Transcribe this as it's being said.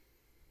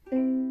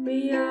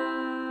We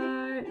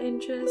are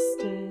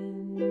interested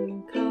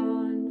in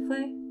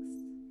conflicts.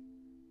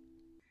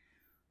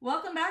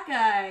 Welcome back,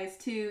 guys,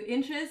 to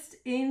Interest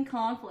in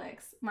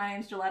Conflicts. My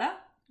name's Joletta.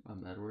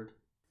 I'm Edward.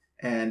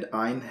 And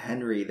I'm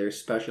Henry, their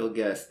special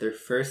guest, their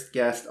first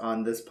guest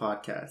on this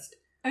podcast.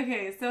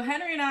 Okay, so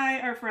Henry and I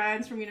are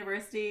friends from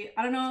university.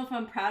 I don't know if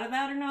I'm proud of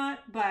that or not,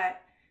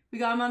 but we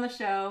got him on the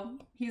show.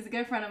 He's a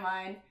good friend of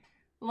mine.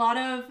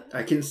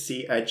 I can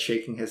see Ed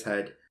shaking his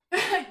head.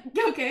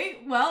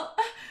 Okay, well,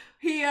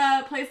 he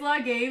plays a lot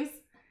of games,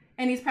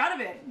 and he's proud of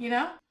it, you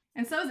know?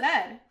 And so is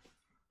Ed.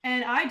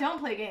 And I don't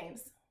play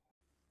games.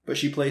 But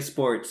she plays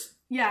sports.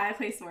 Yeah, I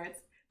play sports.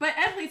 But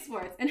Ed plays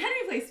sports, and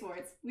Henry plays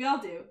sports. We all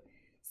do.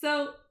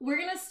 So we're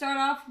going to start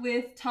off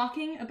with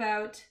talking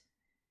about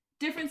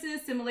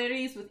differences,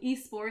 similarities with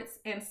esports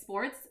and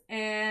sports,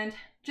 and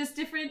just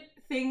different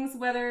things,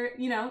 whether,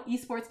 you know,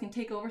 esports can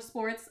take over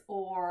sports,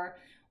 or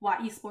why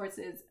esports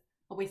is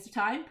a waste of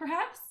time,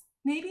 perhaps,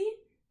 maybe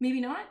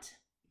not.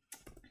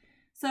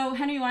 So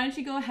Henry, why don't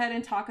you go ahead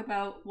and talk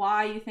about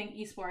why you think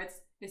esports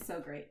is so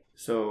great?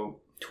 So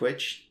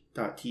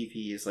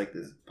Twitch.tv is like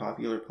this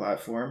popular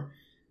platform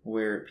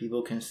where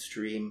people can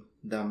stream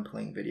them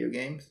playing video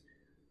games.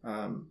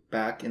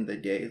 Back in the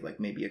day, like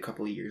maybe a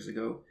couple of years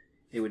ago,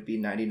 it would be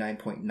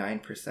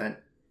 99.9%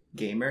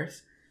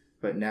 gamers.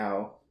 But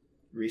now,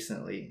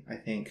 recently, I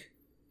think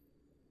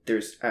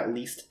there's at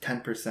least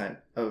 10%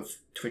 of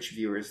Twitch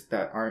viewers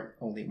that aren't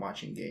only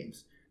watching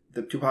games.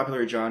 The two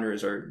popular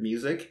genres are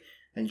music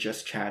and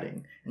just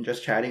chatting. And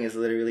just chatting is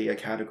literally a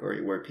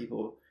category where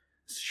people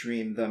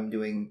stream them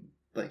doing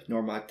like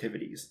normal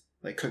activities,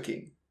 like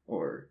cooking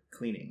or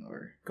cleaning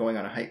or going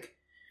on a hike.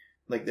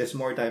 Like it's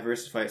more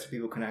diversified, so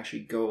people can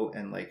actually go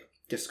and like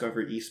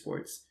discover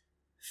esports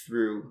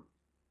through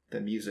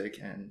the music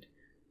and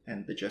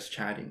the just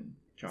chatting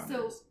genres.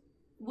 So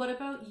what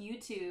about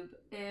YouTube?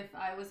 If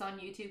I was on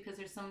YouTube, because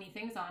there's so many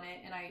things on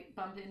it, and I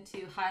bumped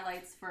into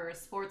highlights for a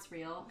sports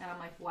reel, and I'm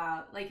like,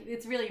 wow, like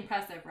it's really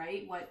impressive,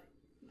 right? What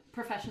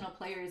professional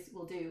players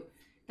will do.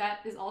 That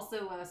is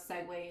also a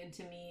segue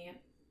into me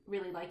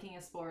really liking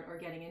a sport or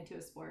getting into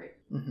a sport.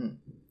 Mm-hmm.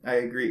 I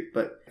agree,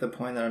 but the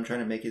point that I'm trying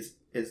to make is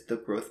the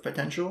growth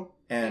potential.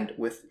 And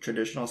with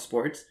traditional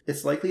sports,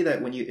 it's likely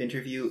that when you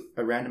interview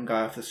a random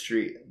guy off the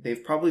street,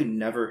 they've probably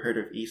never heard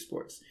of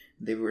esports.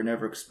 They were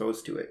never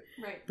exposed to it.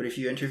 Right. But if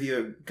you interview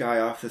a guy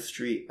off the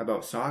street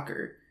about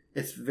soccer,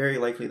 it's very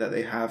likely that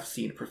they have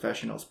seen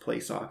professionals play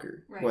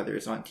soccer, right, whether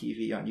it's on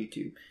TV, on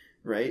YouTube,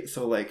 right?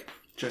 So like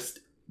just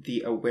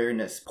the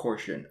awareness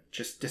portion,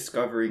 just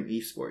discovering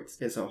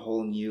esports is a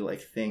whole new like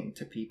thing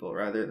to people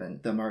rather than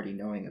them already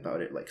knowing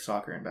about it like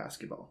soccer and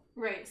basketball.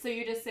 Right. So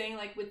you're just saying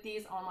like with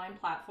these online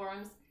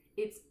platforms,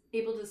 it's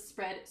able to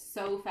spread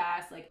so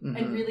fast, like, mm-hmm,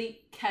 and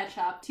really catch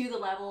up to the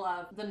level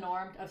of the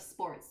norm of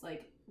sports,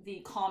 like the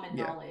common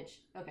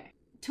knowledge. Okay.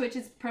 Twitch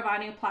is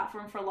providing a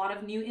platform for a lot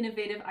of new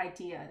innovative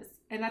ideas,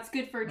 and that's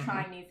good for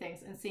trying new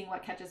things and seeing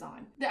what catches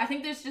on. I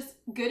think there's just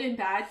good and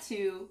bad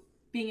to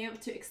being able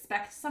to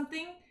expect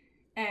something,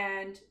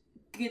 and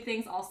good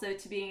things also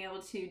to being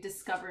able to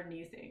discover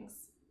new things.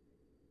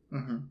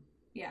 Mm-hmm.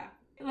 Yeah.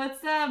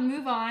 Let's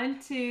move on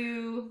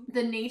to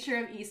the nature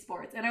of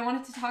esports. And I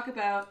wanted to talk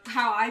about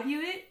how I view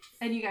it,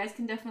 and you guys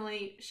can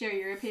definitely share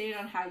your opinion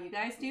on how you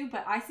guys do.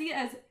 But I see it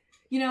as,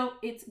 you know,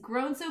 it's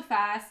grown so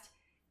fast.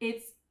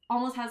 It's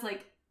almost has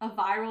like a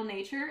viral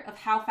nature of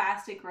how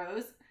fast it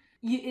grows.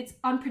 It's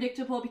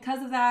unpredictable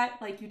because of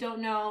that. Like you don't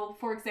know,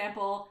 for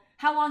example,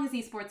 how long is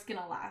esports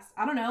gonna last?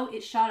 I don't know.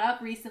 It shot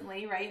up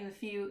recently, right?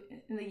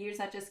 In the years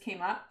that just came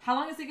up. How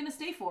long is it gonna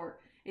stay for?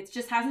 It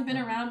just hasn't been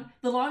around.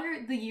 The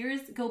longer the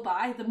years go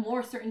by, the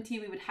more certainty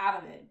we would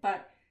have of it.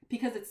 But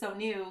because it's so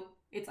new,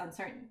 it's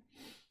uncertain.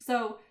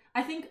 So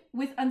I think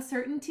with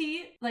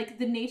uncertainty, like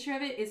the nature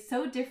of it is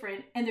so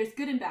different, and there's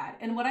good and bad.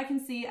 And what I can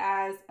see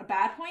as a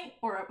bad point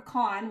or a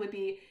con would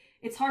be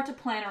it's hard to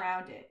plan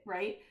around it,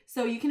 right?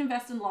 So you can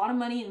invest in a lot of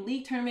money in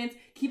league tournaments,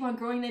 keep on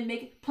growing them,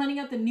 planning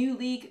out the new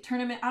league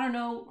tournament, I don't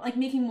know, like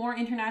making more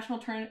international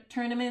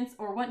tournaments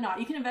or whatnot.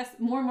 You can invest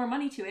more and more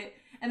money to it.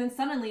 And then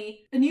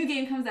suddenly a new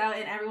game comes out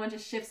and everyone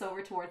just shifts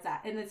over towards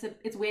that. And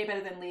it's way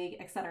better than League,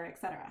 et cetera, et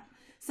cetera.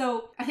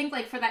 So I think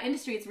like for that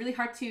industry, it's really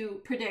hard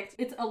to predict.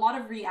 It's a lot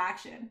of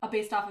reaction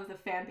based off of the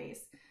fan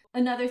base.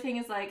 Another thing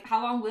is like,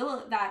 how long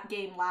will that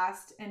game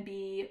last and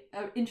be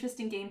an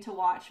interesting game to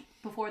watch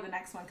before the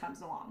next one comes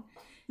along?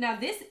 Now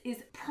this is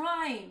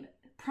prime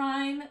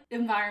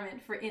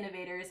environment for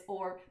innovators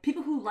or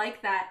people who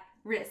like that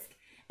risk.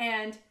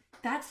 And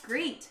that's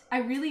great. I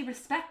really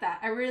respect that.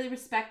 I really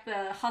respect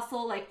the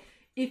hustle. Like,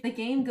 if the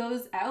game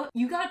goes out,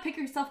 you got to pick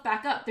yourself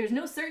back up. There's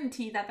no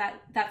certainty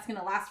that's going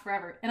to last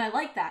forever. And I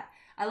like that.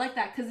 I like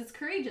that because it's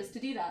courageous to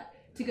do that,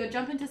 to go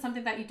jump into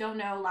something that you don't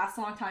know lasts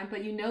a long time,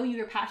 but you know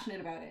you're passionate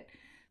about it.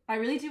 I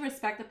really do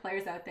respect the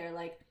players out there.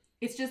 Like,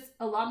 it's just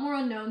a lot more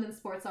unknown than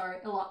sports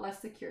are, a lot less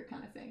secure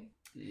kind of thing.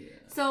 Yeah.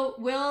 So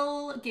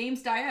will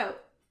games die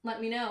out? Let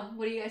me know.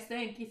 What do you guys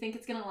think? You think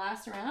it's going to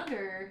last around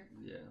or?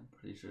 Yeah, I'm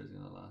pretty sure it's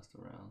going to last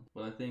around.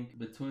 But I think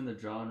between the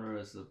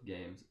genres of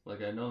games,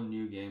 like I know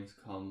new games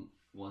come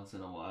once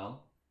in a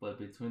while. But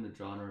between the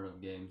genre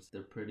of games,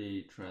 they're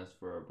pretty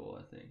transferable,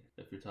 I think.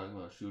 If you're talking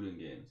about shooting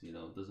games, you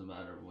know, it doesn't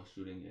matter what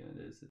shooting game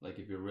it is. Like,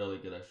 if you're really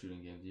good at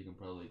shooting games, you can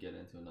probably get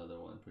into another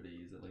one pretty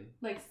easily.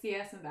 Like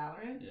CS and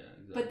Valorant? Yeah,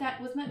 exactly. But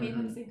that wasn't that made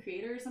by the same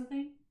creator or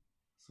something?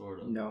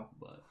 Sort of. No.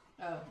 But,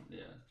 Oh.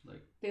 yeah,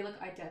 like, They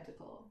look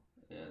identical.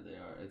 yeah, they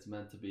are. It's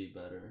meant to be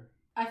better.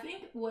 I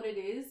think what it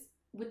is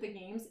with the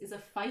games is a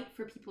fight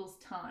for people's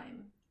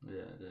time,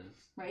 Yeah, it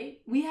is.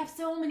 right? We have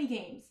so many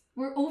games.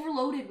 We're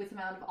overloaded with the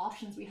amount of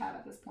options we have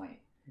at this point.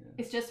 Yeah.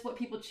 It's just what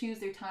people choose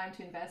their time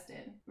to invest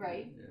in,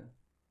 right?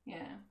 Yeah.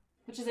 Yeah.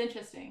 Which is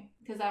interesting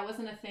because that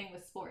wasn't a thing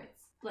with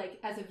sports. Like,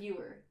 as a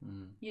viewer,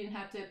 you didn't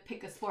have to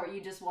pick a sport.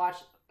 You just watch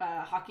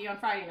hockey on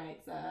Friday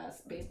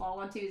nights, baseball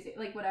on Tuesday,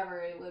 like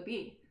whatever it would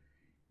be.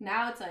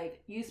 Now it's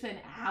like you spend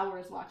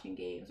hours watching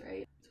games,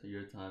 right? So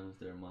your time is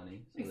their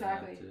money. So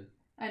Exactly. They have to.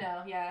 I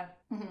know, yeah.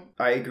 Mm-hmm.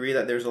 I agree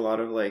that there's a lot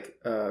of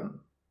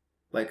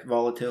like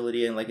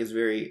volatility and like it's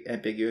very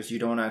ambiguous. You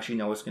don't actually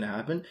know what's going to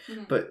happen.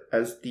 Mm-hmm. But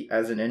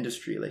as an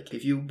industry, like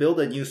if you build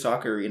a new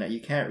soccer arena, you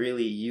can't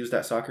really use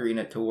that soccer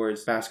arena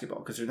towards basketball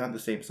because they're not the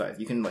same size.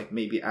 You can like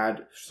maybe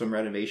add some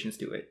renovations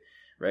to it,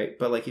 right?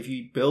 But like if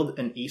you build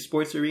an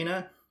esports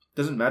arena,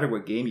 doesn't matter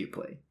what game you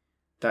play.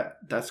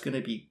 That's going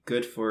to be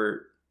good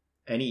for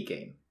any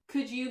game.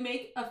 Could you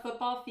make a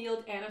football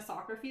field and a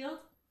soccer field?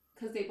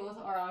 Because they both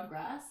are on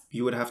grass?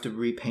 You would have to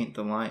repaint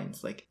the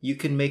lines. Like you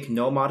can make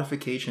no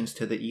modifications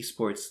to the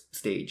esports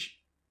stage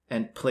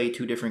and play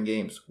two different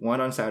games, one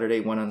on Saturday,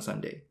 one on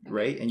Sunday,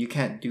 right? And you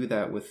can't do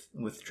that with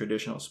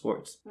traditional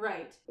sports.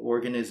 Right.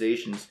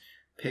 Organizations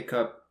pick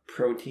up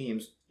pro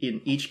teams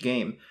in each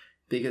game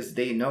because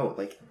they know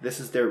like this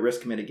is their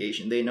risk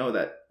mitigation. They know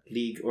that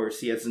League or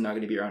CS is not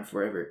going to be around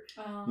forever.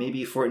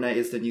 Maybe Fortnite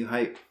is the new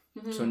hype.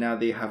 Mm-hmm. So now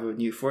they have a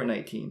new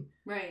Fortnite team.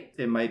 Right.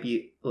 It might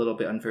be a little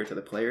bit unfair to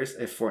the players.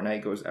 If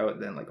Fortnite goes out,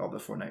 then like all the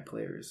Fortnite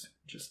players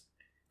just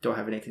don't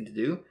have anything to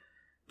do.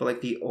 But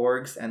like the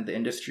orgs and the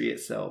industry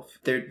itself,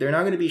 they're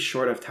not going to be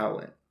short of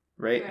talent,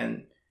 right?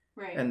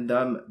 And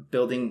them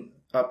building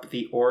up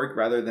the org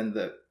rather than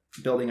the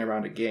building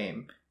around a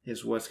game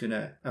is what's going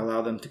to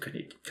allow them to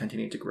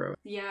continue to grow.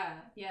 Yeah.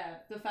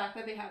 The fact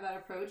that they have that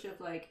approach of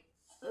like,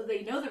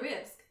 they know the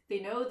risk, they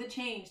know the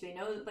change, they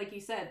know, like you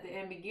said, the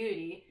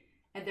ambiguity,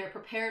 and they're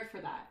prepared for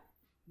that.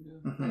 Yeah.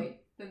 Mm-hmm. Right?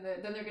 Then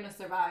they're gonna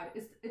survive.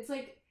 It's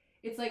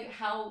like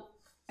how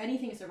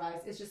anything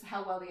survives. It's just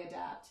how well they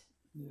adapt.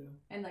 Yeah.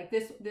 And like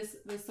this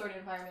sort of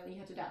environment, you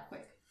have to adapt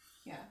quick.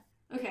 Yeah.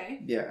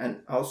 Okay. Yeah,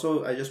 and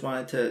also I just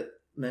wanted to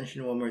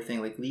mention one more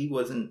thing. Like League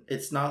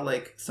it's not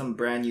like some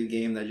brand new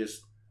game that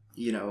just,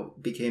 you know,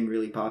 became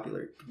really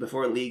popular.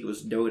 Before League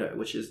was Dota,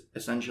 which is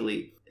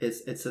essentially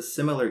it's a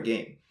similar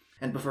game.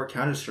 And before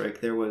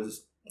Counter-Strike there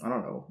was, I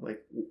don't know,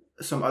 like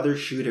some other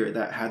shooter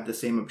that had the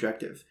same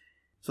objective.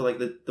 So like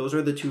those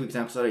are the two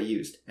examples that I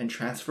used. And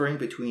transferring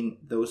between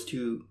those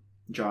two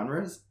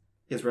genres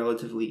is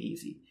relatively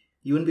easy.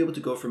 You wouldn't be able to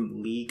go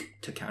from League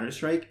to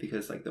Counter-Strike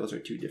because like those are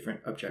two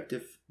different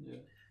objectives. Yeah.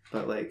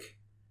 But like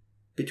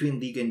between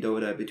League and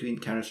Dota, between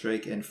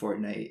Counter-Strike and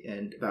Fortnite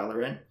and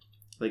Valorant,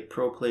 like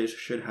pro players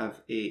should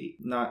have a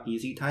not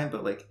easy time,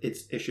 but like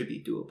it should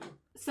be doable.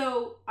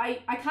 So I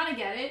kind of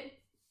get it.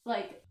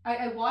 Like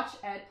I watch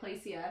Ed play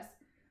CS.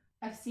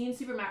 I've seen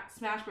Super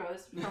Smash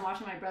Bros. From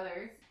watching my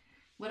brother.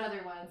 What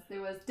other ones?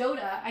 There was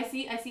Dota. I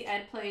see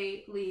Ed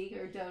play League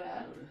or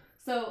Dota.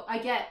 So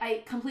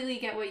I completely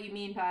get what you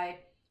mean by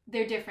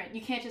they're different.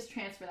 You can't just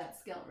transfer that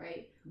skill,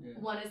 right? Yeah.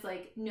 One is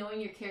like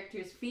knowing your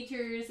character's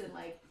features and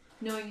like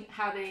knowing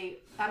how they,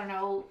 I don't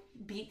know,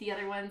 beat the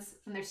other ones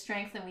and their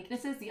strengths and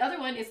weaknesses. The other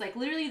one is like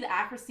literally the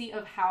accuracy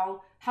of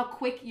how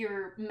quick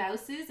your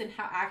mouse is and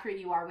how accurate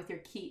you are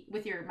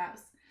with your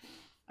mouse.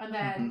 And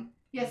then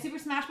Super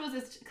Smash Bros.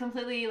 Is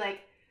completely like,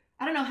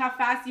 I don't know how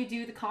fast you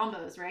do the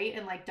combos, right?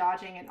 And like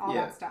dodging and all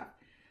that stuff.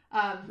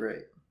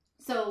 Right.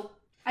 So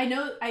I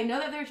know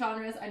that there are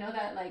genres. I know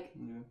that like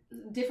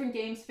different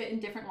games fit in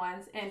different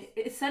ones. And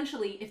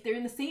essentially, if they're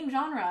in the same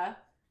genre,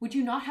 would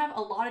you not have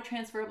a lot of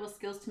transferable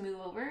skills to move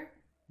over?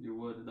 You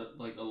would. That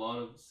like a lot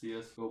of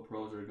CS:GO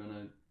pros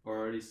are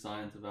already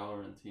signed to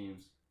Valorant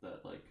teams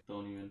that like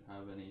don't even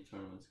have any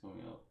tournaments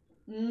coming up.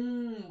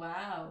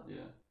 Wow.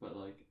 Yeah, but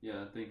like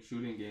I think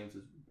shooting games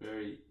is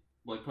very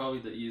like probably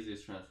the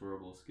easiest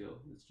transferable skill.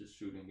 It's just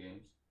shooting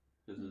games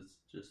because it's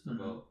just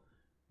about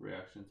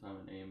reaction time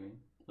and aiming.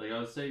 Like I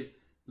would say,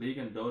 League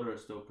and Dota are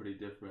still pretty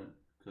different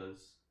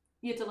because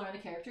you have to learn the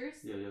characters.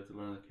 Yeah, you have to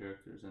learn the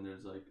characters, and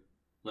there's like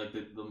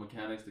the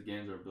mechanics the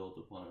games are built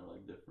upon are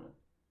like different.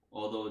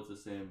 Although it's the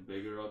same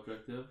bigger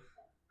objective,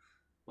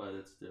 but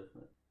it's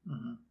different.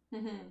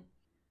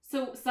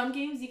 So some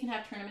games you can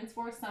have tournaments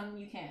for, some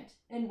you can't.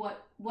 And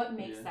what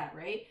makes that,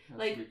 right? It has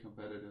like to be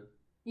competitive.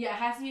 Yeah, it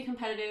has to be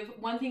competitive.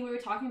 One thing we were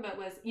talking about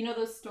was, you know,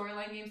 those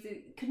storyline games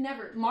that could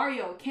never,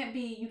 Mario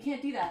you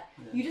can't do that.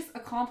 Yeah. You just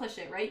accomplish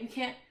it, right? You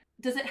can't,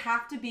 does it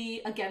have to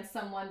be against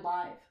someone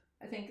live?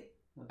 I think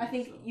so.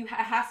 It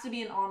has to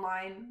be an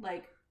online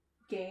like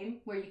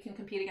game where you can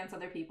compete against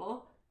other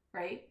people,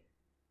 right?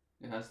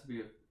 It has to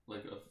be a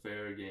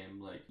fair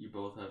game, like you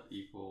both have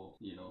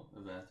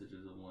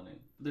advantages of winning.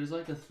 There's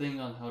like a thing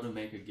on how to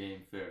make a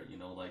game fair, you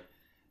know, like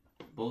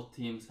both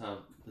teams have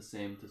the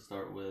same to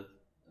start with,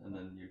 and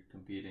then you're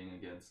competing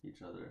against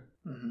each other.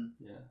 Mm-hmm.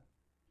 Yeah.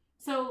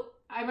 So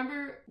I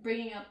remember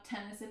bringing up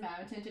tennis and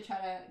badminton to try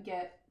to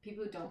get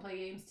people who don't play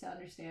games to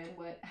understand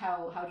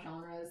how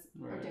genres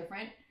are Right.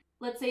 different.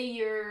 Let's say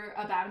you're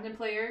a badminton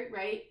player,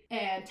 right?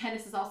 And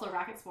tennis is also a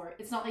racket sport.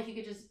 It's not like you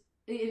could just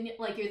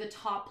like you're the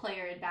top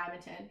player in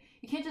badminton.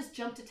 You can't just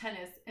jump to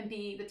tennis and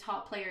be the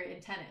top player in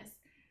tennis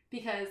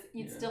because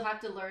you'd Yeah. still have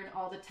to learn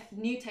all the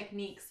new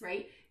techniques,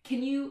 right?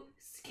 You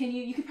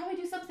could probably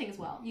do some things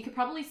well. You could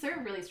probably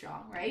serve really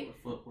strong, right?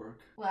 Or footwork.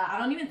 Well, I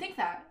don't even think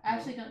that. I No.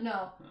 actually don't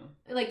know.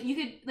 No. Like you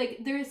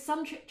could there is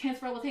some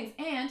transferable things,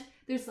 and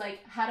there's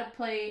like how to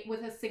play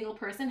with a single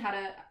person, how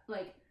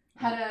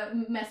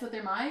to mess with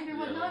their mind or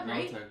whatnot, like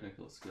right?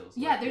 non-technical skills.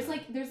 Yeah, there's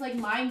like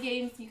mind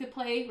games you could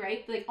play,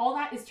 right? Like all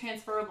that is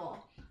transferable.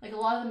 Like a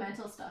lot of the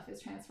mental stuff is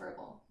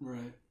transferable.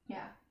 Right.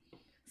 Yeah.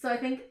 So I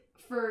think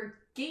for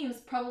games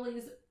probably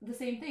is the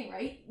same thing,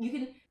 right? You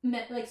can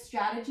like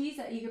strategies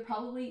that you could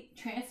probably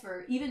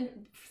transfer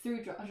even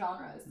through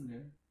genres, Yeah.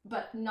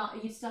 but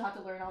not. You still have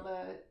to learn all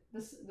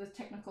the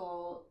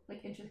technical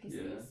like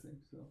intricacies. Yeah, I think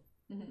so.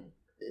 Mm-hmm.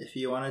 If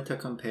you wanted to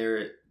compare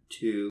it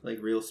to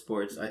like real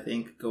sports, I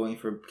think going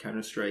from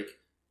Counter-Strike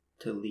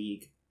to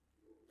League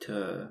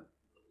to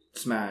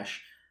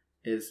Smash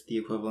is the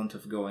equivalent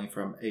of going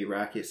from a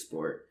racket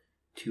sport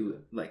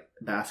to like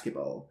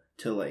basketball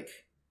to like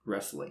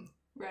wrestling.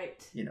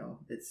 Right. You know,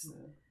 it's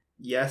Yeah.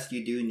 yes,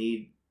 you do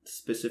need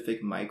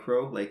specific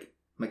micro like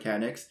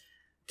mechanics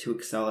to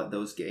excel at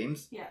those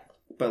games. Yeah.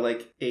 But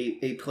like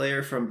a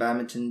player from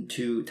badminton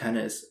to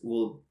tennis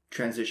will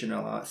transition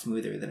a lot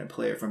smoother than a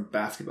player from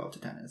basketball to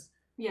tennis.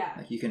 Yeah.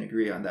 Like you can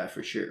agree on that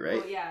for sure,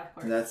 right? Oh, yeah, of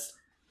course. And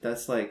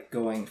that's like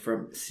going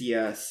from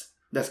CS.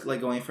 That's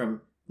like going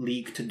from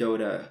League to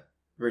Dota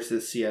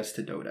versus CS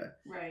to Dota.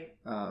 right.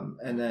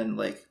 And then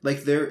like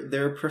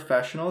they're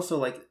professional, so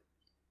like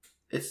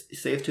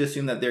it's safe to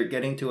assume that they're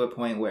getting to a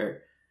point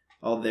where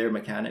all their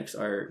mechanics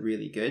are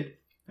really good,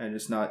 and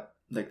it's not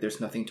like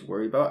there's nothing to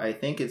worry about. I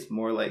think it's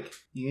more like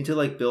you need to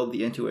like build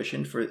the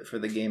intuition for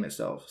the game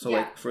itself. So Yeah.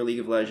 like for League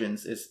of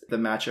Legends, it's the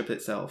matchup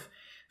itself.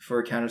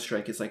 For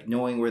Counter-Strike, it's like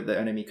knowing where the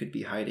enemy could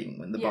be hiding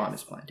when the bomb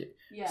Yes. is planted.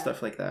 Yeah.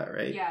 Stuff like that,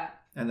 right? Yeah.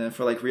 And then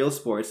for like real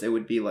sports, it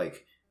would be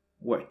like,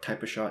 what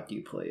type of shot do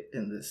you play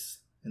in this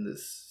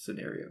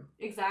scenario?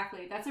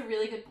 Exactly. That's a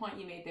really good point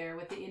you made there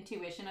with the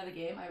intuition of the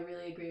game. I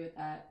really agree with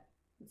that.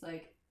 It's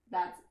like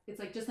it's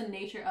like just the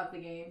nature of the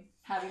game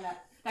having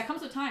that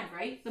comes with time,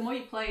 right? The more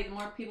you play, the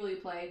more people you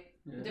play,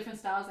 the Yeah. different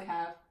styles they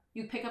have,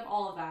 you pick up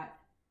all of that.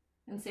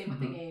 And same with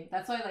Mhm. the game.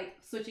 That's why like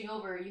switching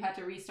over, you had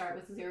to restart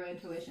with zero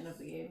intuition of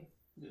the game.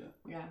 Yeah.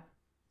 Yeah.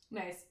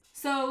 Nice.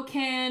 So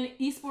can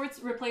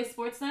esports replace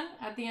sports then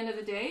at the end of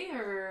the day,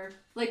 or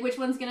like which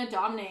one's gonna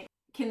dominate?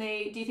 Do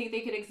you think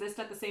they could exist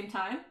at the same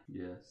time?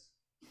 Yes.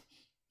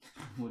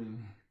 What do you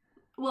mean?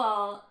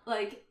 Well,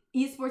 like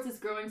esports is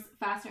growing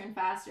faster and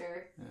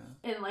faster, Yeah.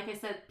 and like I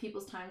said,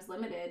 people's time's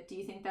limited. Do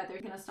you think that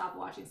they're gonna stop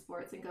watching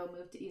sports and go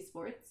move to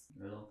esports?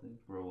 I don't think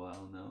for a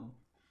while, no.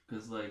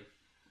 Because, like,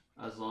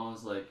 as long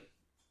as, like,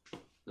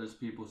 there's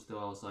people still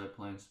outside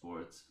playing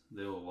sports,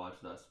 they will watch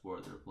that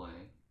sport they're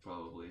playing,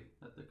 probably,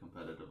 at the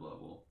competitive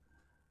level.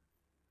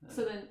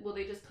 So then, will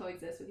they just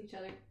coexist with each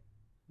other?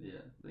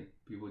 Yeah, like,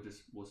 people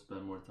just will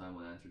spend more time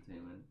on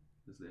entertainment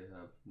because they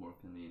have more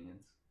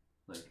convenience.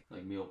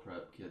 Like meal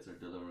prep kits are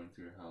delivering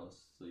to your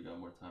house, so you got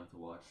more time to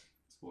watch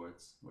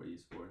sports or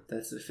esports.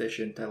 That's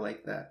efficient. I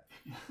like that.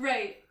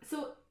 Right.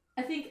 So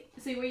I think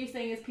what you're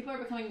saying is people are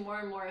becoming more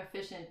and more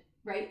efficient,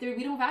 right?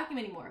 We don't vacuum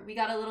anymore. We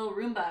got a little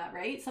Roomba,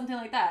 right? Something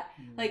like that.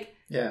 Like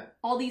Yeah.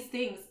 all these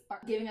things are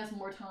giving us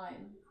more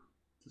time.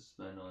 To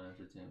spend on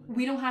entertainment.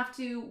 We don't have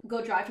to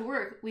go drive to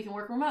work. We can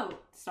work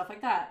remote, stuff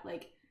like that.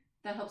 Like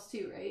that helps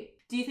too, right?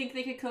 Do you think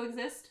they could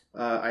coexist?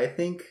 I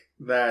think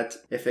that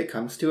if it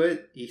comes to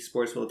it,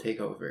 esports will take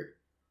over.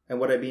 And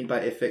what I mean by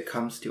if it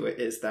comes to it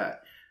is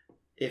that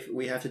if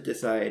we have to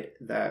decide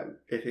that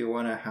if we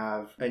want to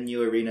have a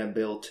new arena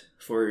built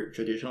for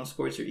traditional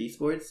sports or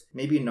esports,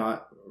 maybe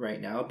not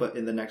right now, but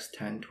in the next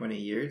 10, 20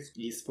 years,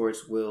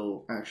 esports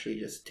will actually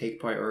just take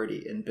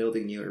priority in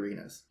building new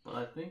arenas. But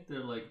I think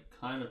they're like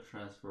kind of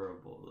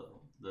transferable though.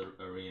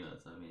 The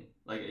arenas, I mean.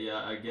 Like, yeah,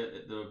 I get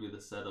it. There would be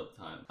the setup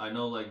time. I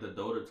know, like, the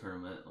Dota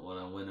tournament, when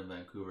I went in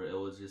Vancouver, it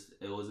was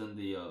in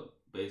the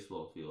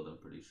baseball field, I'm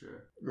pretty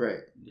sure.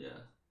 Right. Yeah.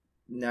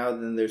 Now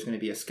then there's going to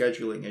be a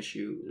scheduling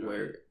issue Right.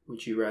 where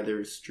would you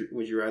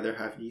rather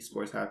have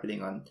esports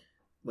happening on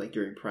like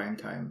during prime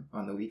time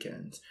on the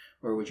weekends,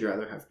 or would you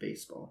rather have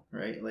baseball,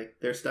 right? Like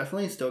there's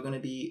definitely still going to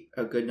be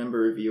a good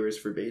number of viewers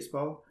for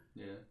baseball,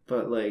 Yeah.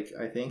 but like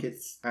I think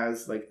it's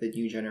as like the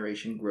new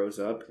generation grows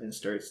up and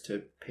starts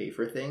to pay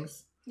for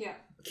things, Yeah.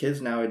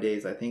 kids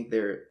nowadays, I think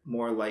they're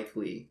more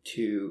likely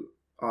to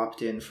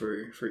opt in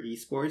for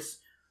esports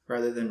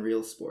rather than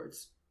real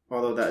sports.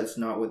 Although that is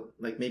not what,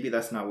 like, maybe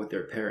that's not what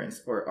their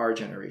parents or our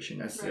generation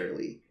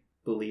necessarily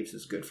believes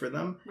is good for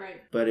them.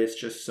 Right. But it's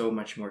just so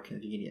much more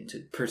convenient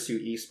to pursue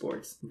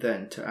esports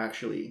than to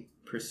actually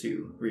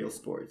pursue real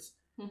sports.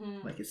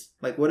 Mm-hmm. Like, it's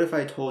like, what if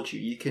I told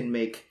you can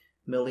make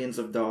millions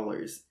of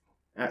dollars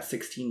at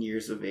 16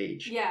 years of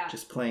age Yeah.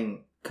 just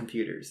playing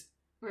computers?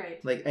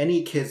 Right. Like,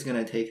 any kid's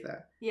gonna take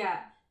that.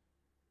 Yeah.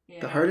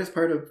 The hardest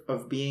part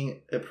of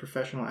being a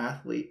professional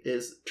athlete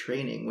is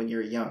training when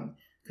you're young,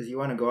 because you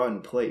want to go out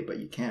and play, but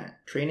you can't.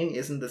 Training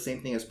isn't the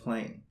same thing as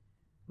playing.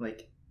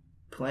 Like,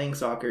 playing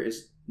soccer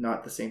is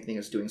not the same thing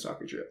as doing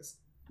soccer drills.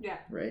 Yeah.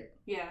 Right?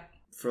 Yeah.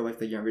 For like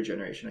the younger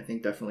generation, I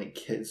think definitely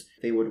kids,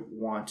 they would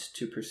want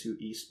to pursue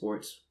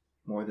esports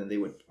more than they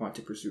would want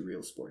to pursue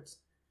real sports.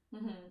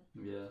 Mm-hmm.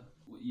 Yeah.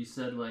 You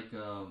said like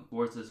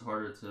sports is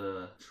harder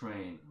to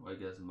train, or I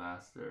guess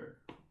master,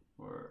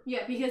 or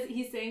Yeah, because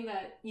he's saying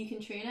that you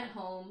can train at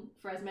home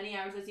for as many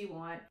hours as you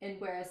want, and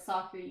whereas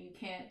soccer you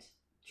can't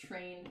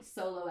train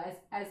solo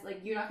as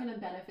like you're not going to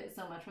benefit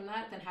so much from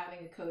that than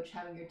having a coach,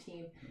 having your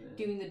team,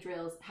 doing the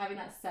drills, having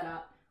that set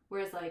up.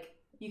 Whereas like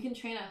you can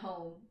train at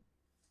home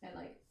and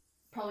like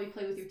probably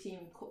play with your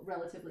team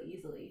relatively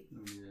easily.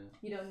 Yeah.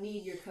 You don't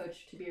need your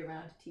coach to be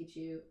around to teach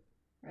you,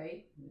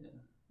 right? Yeah.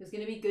 There's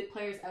going to be good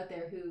players out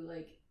there who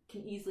like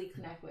can easily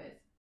connect with.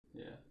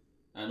 Yeah.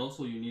 And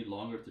also you need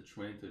longer to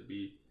train to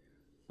be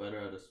better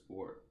at a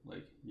sport.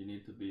 Like you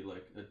need to be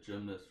like a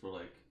gymnast for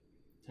like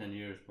 10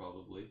 years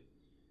probably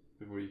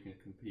before you can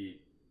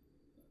compete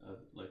at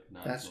like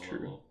national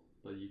level.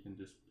 But you can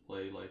just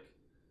play like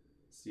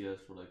CS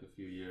for like a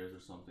few years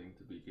or something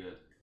to be good.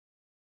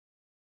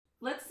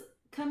 Let's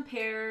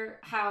compare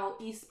how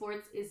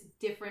esports is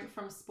different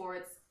from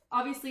sports.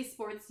 Obviously,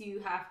 sports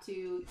you have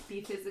to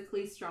be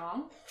physically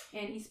strong,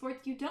 and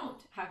esports you don't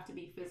have to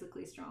be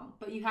physically strong,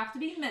 but you have to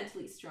be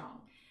mentally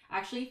strong.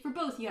 Actually, for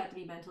both you have to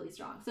be mentally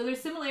strong. So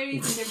there's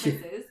similarities and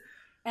differences,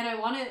 and I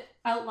want to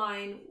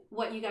outline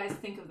what you guys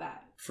think of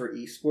that. For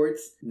esports,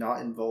 not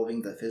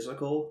involving the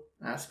physical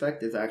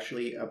aspect is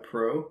actually a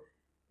pro,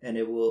 and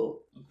it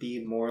will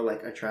be more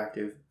like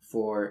attractive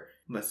for,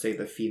 let's say,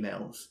 the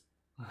females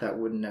that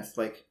wouldn't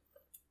like,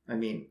 I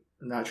mean,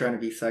 I'm not trying to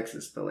be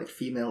sexist, but like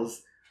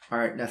females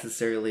aren't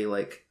necessarily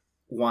like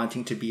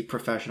wanting to be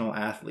professional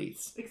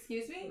athletes.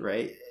 Excuse me?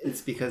 Right?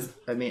 It's because,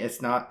 I mean,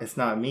 it's not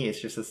me,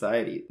 it's just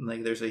society.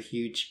 Like there's a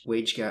huge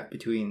wage gap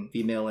between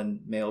female and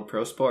male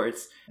pro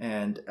sports,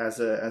 and as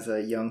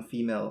a young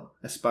female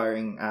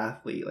aspiring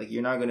athlete, like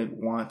you're not going to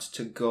want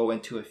to go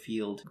into a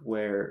field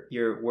where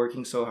you're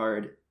working so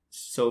hard,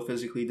 so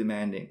physically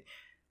demanding,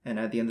 and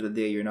at the end of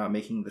the day you're not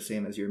making the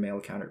same as your male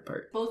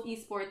counterpart. Both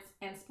esports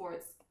and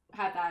sports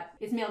have that.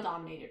 It's male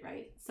dominated,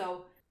 right?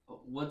 So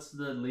what's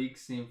the league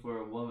scene for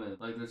a woman?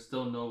 Like there's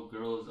still no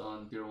girls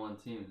on tier 1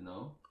 teams,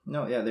 no?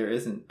 No, yeah, there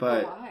isn't.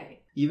 But why?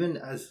 Even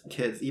as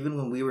kids, even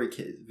when we were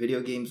kids,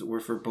 video games were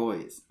for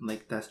boys.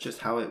 Like that's just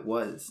how it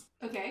was.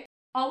 Okay.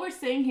 All we're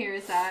saying here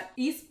is that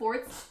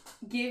esports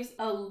gives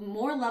a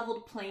more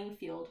leveled playing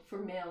field for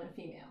male and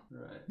female.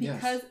 Right.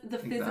 Because the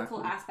physical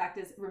exactly. aspect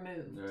is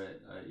removed.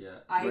 Right. Yeah.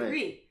 I Right.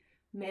 agree.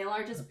 Male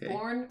are just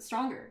born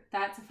stronger.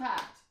 That's a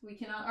fact. We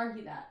cannot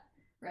argue that,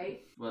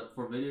 right? But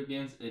for video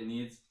games, it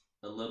needs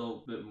a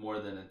little bit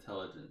more than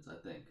intelligence, I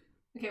think.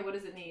 Okay, what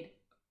does it need?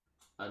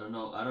 I don't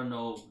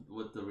know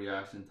what the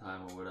reaction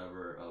time or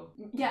whatever of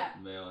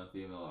male and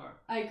female are.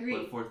 I agree.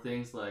 But for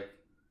things like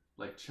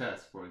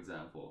chess, for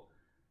example,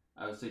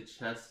 I would say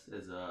chess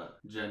is a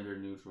gender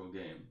neutral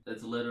game.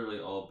 It's literally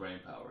all brain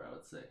power, I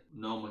would say.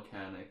 No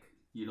mechanic.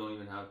 You don't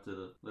even have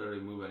to literally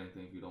move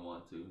anything if you don't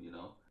want to, you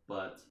know?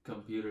 But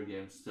computer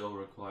games still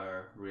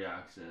require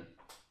reaction,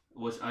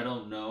 which I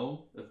don't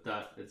know if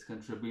that it's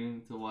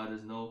contributing to why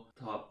there's no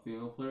top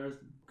female players.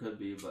 Could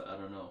be, but I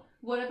don't know.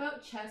 What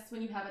about chess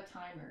when you have a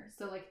timer?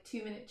 So like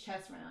 2-minute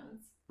chess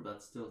rounds. But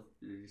that's still,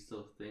 you're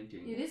still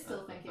thinking. It is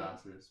still at thinking. a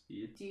faster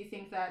speed. Do you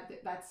think that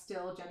that's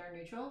still gender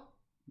neutral?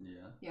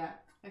 Yeah. Yeah.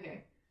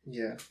 Okay.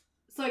 Yeah.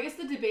 So I guess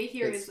the debate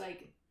here is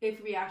like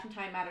if reaction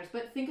time matters,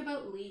 but think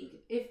about League.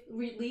 If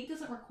League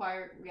doesn't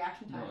require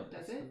reaction time,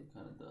 does it?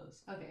 Kind of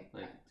does. Okay.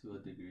 Like to a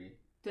degree.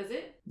 Does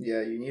it?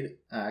 Yeah, you need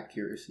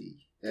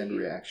accuracy and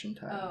reaction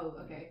time. Oh,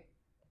 okay.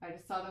 I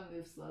just saw them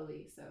move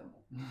slowly, so.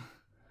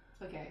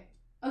 Okay.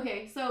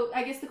 Okay, so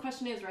I guess the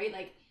question is, right,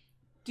 like,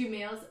 do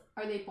males,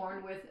 are they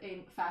born with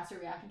a faster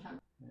reaction time?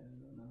 Yeah,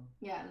 I don't know.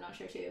 Yeah, I'm not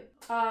sure too.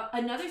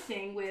 Another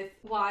thing with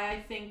why I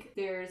think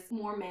there's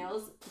more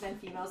males than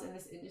females in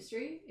this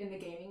industry, in the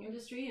gaming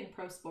industry, in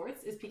pro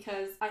sports, is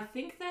because I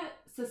think that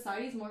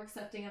society is more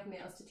accepting of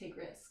males to take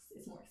risks.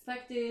 It's more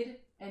expected,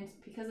 and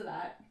because of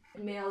that,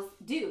 males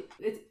do.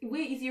 It's way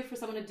easier for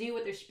someone to do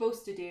what they're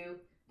supposed to do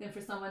than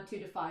for someone to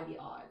defy the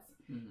odds.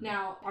 Mm-hmm.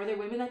 Now, are there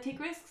women that take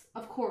risks?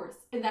 Of course.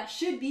 And that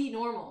should be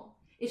normal.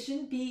 It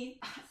shouldn't be,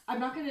 I'm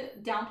not going to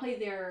downplay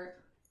their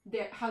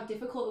how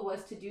difficult it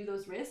was to do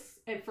those risks.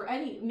 And for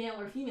any male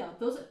or female,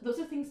 those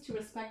are things to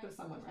respect of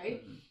someone,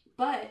 right? Mm-hmm.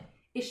 But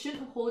it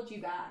shouldn't hold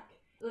you back.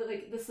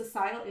 Like the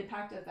societal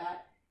impact of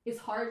that is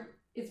hard.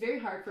 It's very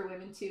hard for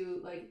women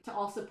to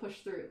also push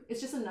through.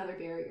 It's just another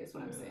barrier is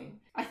what I'm saying.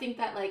 I think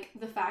that like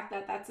the fact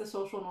that that's a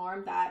social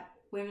norm that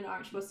women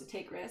aren't supposed to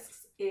take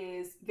risks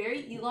is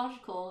very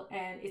illogical,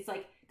 and it's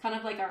like kind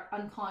of like our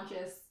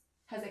unconscious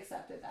has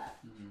accepted that.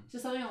 It's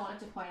just something I wanted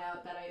to point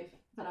out that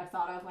I've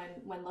thought of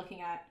when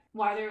looking at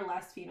why there are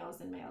less females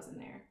than males in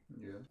there.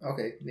 Yeah.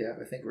 Okay, yeah,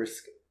 I think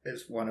risk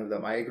is one of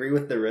them. I agree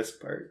with the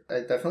risk part. I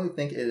definitely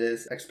think it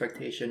is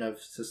expectation of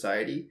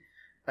society.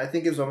 I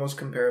think it's almost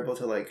comparable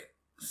to like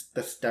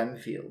the STEM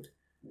field.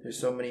 There's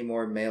so many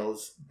more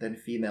males than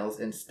females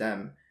in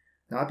STEM.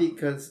 Not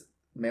because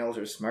males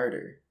are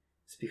smarter.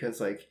 It's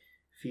because like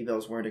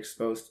females weren't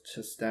exposed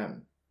to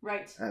STEM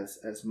Right.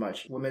 as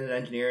much. Women in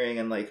engineering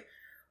and like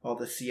all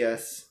the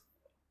CS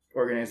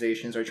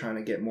organizations are trying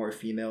to get more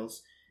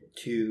females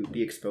to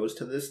be exposed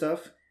to this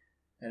stuff.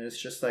 And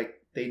it's just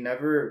like they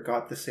never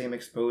got the same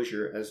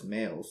exposure as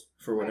males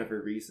for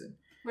whatever reason.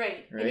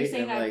 Right. And Right? you're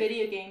saying And, that like,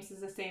 video games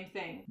is the same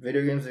thing.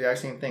 Video games are the exact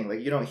same thing.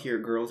 Like you don't hear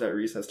girls at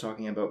recess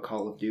talking about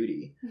Call of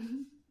Duty.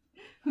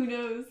 Who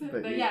knows?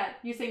 But But yeah. yeah,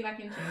 you're saying that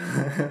can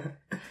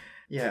change.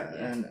 Yeah,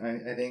 Yeah. and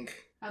I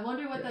think I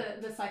wonder what Yeah.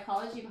 the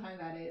psychology behind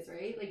that is,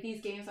 right? Like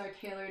these games are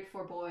tailored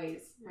for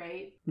boys,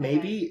 right?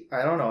 maybe,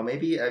 I don't know,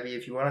 maybe, I mean,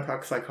 if you want to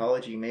talk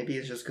psychology, maybe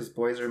it's just because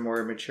boys are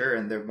more mature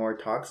and they're more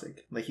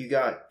toxic. Like you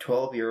got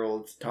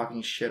 12-year-olds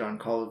talking shit on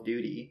Call of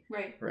Duty,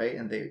 Right. right?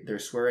 And they're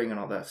swearing and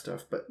all that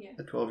stuff, but Yeah.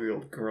 a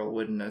 12-year-old girl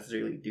wouldn't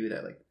necessarily do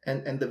that. Like,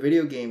 and the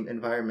video game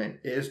environment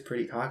is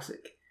pretty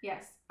toxic.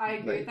 Yes, I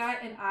agree with Like-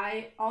 that, and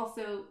I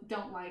also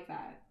don't like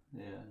that.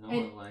 Yeah, no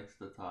And- one likes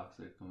the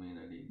toxic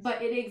communities.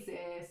 But it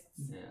exists.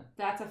 yeah,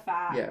 That's a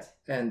fact. Yeah,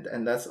 and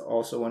that's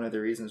also one of the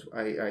reasons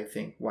I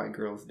think why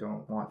girls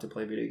don't want to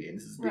play video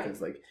games is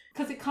because like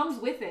Because it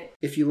comes with it.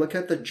 if you look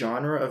at the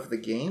genre of the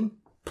game,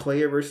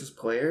 player versus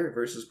player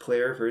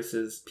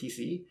versus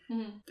PC,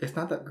 Mhm. it's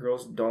not that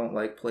girls don't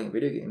like playing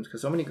video games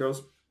because so many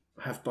girls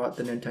have bought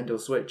the Nintendo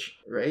Switch,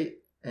 right?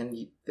 And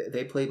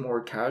they play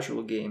more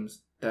casual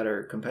games that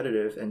are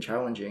competitive and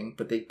challenging,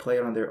 but they play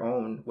it on their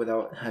own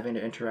without having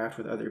to interact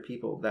with other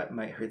people that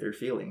might hurt their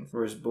feelings.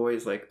 Whereas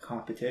boys like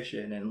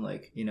competition and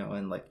like, you know,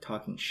 and like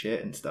talking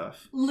shit and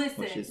stuff, Listen,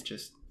 which is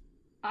just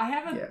I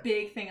have a Yeah.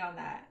 big thing on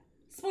that.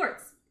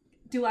 Sports.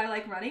 Do I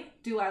like running?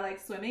 Do I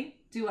like swimming?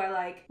 Do I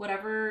like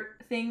whatever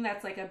thing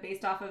that's like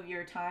based off of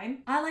your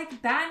time? I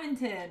like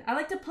badminton. I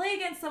like to play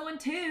against someone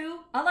too.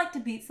 I like to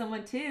beat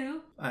someone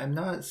too. I'm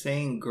not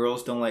saying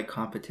girls don't like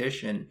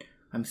competition.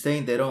 I'm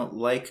saying they don't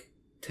like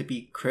to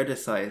be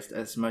criticized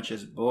as much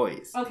as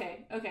boys.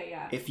 Okay,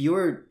 yeah. If you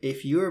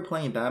were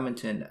playing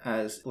badminton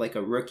as like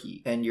a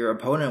rookie and your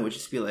opponent would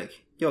just be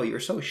like, "Yo, you're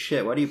so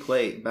shit. Why do you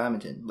play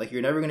badminton? Like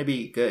you're never going to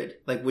be good."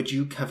 Like would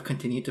you have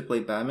continued to play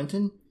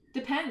badminton?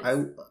 Depends.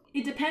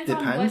 It depends on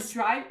Depends?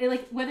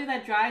 like whether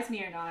that drives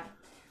me or not.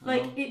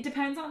 Like Uh-huh. it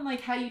depends on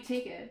like how you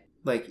take it.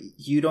 Like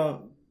you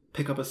don't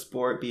pick up a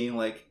sport being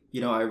like,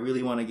 you know, I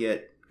really want to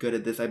get good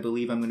at this. I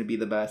believe I'm going to be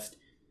the best.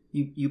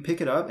 You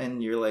pick it up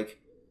and you're like,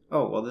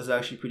 "Oh, well, this is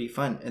actually pretty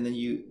fun." And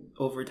then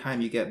over time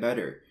you get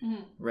better,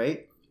 Mhm.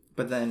 right?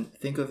 But then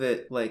think of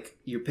it like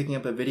you're picking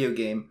up a video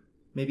game.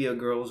 Maybe a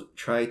girl's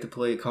tried to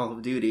play Call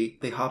of Duty.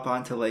 They hop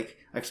onto like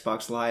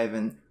Xbox Live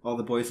and all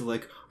the boys are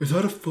like, "Is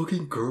that a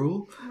fucking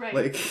girl?" Right.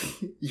 Like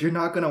you're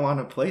not going to want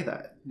to play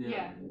that.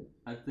 Yeah.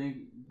 I think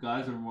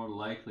guys are more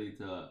likely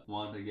to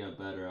want to get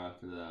better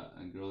after that,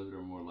 and girls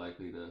are more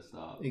likely to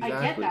stop. Exactly.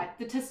 I get that.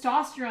 The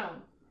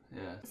testosterone.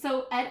 Yeah.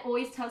 So Ed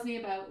always tells me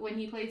about when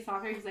he plays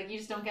soccer. He's like, you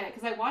just don't get it.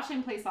 Because I watch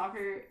him play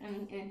soccer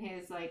in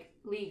his like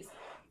leagues,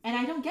 and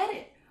I don't get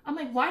it. I'm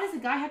like, why does a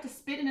guy have to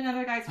spit in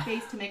another guy's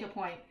face to make a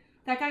point?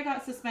 That guy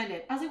got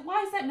suspended. I was like,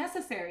 why is that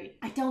necessary?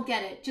 I don't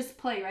get it. Just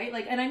play, right?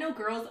 Like, and I know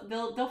girls,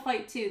 they'll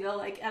fight too. They'll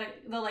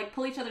like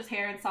pull each other's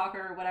hair in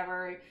soccer or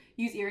whatever.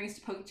 Use earrings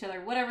to poke each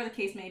other, whatever the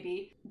case may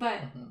be. But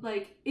Mhm.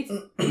 like, it's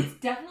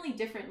definitely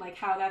different, like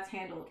how that's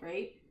handled,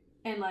 right?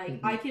 And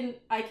like, Mhm.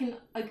 I can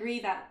agree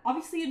that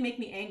obviously it'd make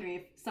me angry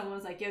if someone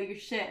was like, yo, you're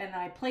shit, and then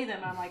I play them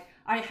and I'm like,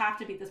 I have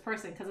to beat this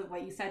person because of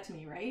what you said to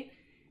me, right?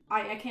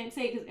 I can't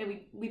say, because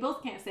we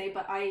both can't say,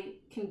 but I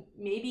can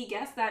maybe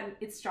guess that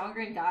it's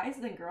stronger in guys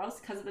than girls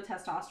because of the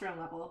testosterone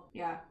level.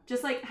 Yeah.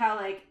 Just like how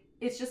like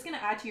it's just going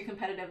to add to your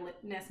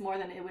competitiveness more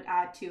than it would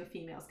add to a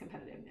female's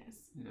competitiveness.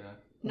 Yeah.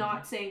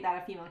 Not saying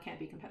that a female can't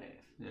be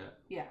competitive. Yeah.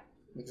 Yeah.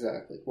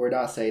 Exactly. We're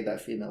not saying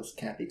that females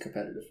can't be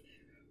competitive.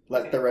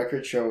 Let Okay. the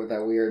record show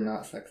that we are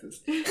not sexist.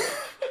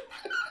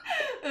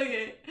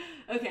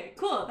 Okay,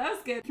 cool. That was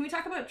good. Can we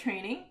talk about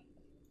training?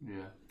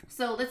 Yeah.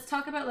 So let's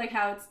talk about like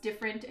how it's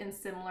different and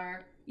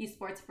similar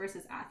esports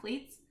versus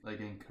athletes. Like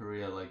in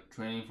Korea, like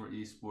training for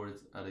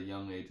esports at a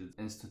young age is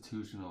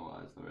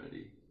institutionalized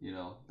already. You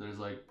know, there's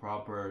like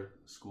proper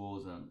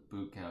schools and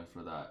boot camps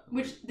for that.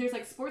 Which Like, there's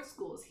like sports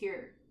schools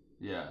here.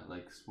 yeah,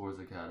 like sports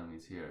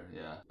academies here.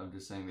 Yeah, I'm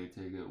just saying they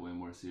take it way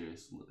more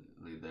seriously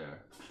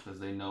there because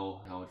they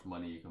know how much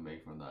money you can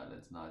make from that.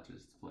 It's not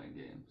just playing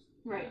games.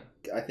 Right.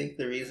 Yeah. I think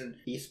the reason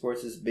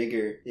esports is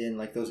bigger in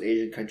like those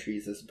Asian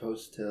countries as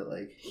opposed to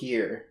like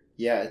here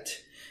yet,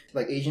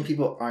 like Asian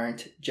people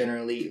aren't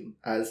generally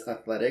as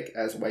athletic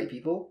as white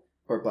people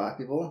or black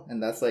people,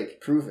 and that's like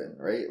proven,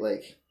 right?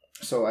 Like,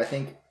 so I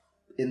think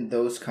in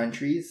those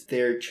countries,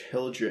 their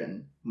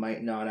children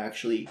might not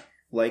actually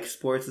like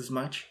sports as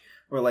much,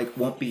 or like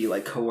won't be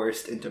like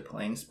coerced into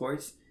playing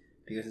sports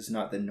because it's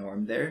not the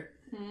norm there.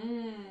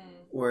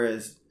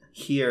 Whereas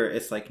here,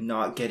 it's like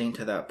not getting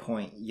to that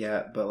point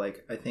yet, but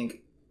like I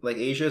think like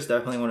Asia is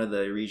definitely one of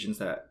the regions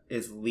that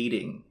is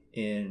leading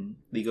in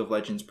League of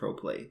Legends pro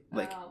play.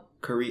 Like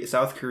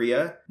South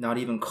Korea, not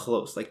even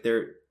close. Like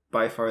they're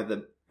by far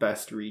the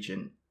best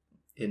region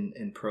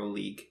in pro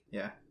league.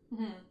 Yeah.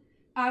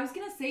 I was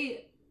gonna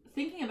say,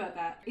 thinking about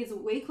that, is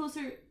way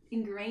closer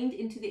ingrained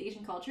into the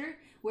Asian culture,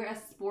 whereas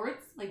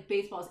sports like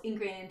baseball is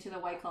ingrained into the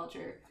white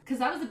culture. Because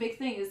that was the big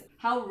thing, is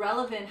how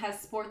relevant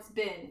has sports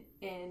been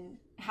in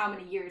how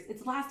many years?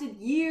 It's lasted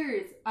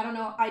years. I don't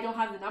know, I don't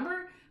have the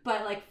number,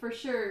 but like for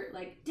sure,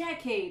 like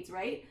decades,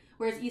 right?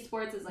 Whereas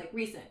esports is like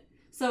recent.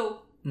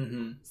 So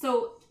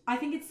so I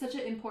think it's such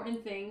an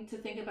important thing to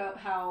think about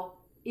how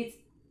it's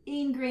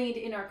ingrained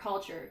in our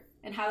culture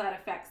and how that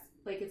affects,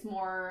 like it's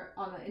more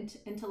on the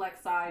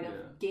intellect side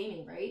of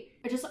gaming, right?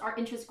 It just, our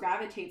interest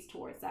gravitates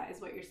towards that, is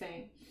what you're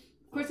saying.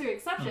 Of course, there are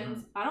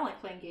exceptions. I don't like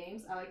playing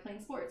games. I like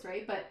playing sports,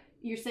 right? But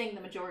you're saying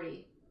the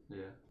majority.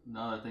 Yeah.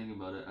 Now that I think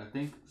about it, I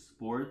think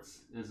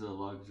sports is a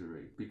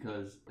luxury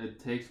because it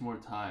takes more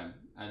time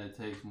and it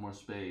takes more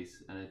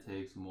space and it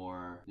takes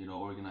more,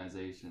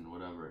 organization,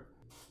 whatever.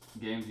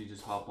 Games, you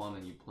just hop on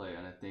and you play.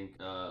 And I think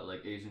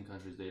like Asian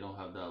countries, they don't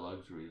have that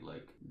luxury.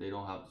 Like they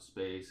don't have the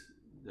space.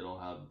 They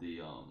don't have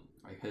the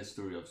like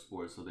history of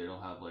sports, so they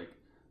don't have like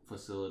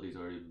facilities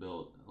already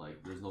built.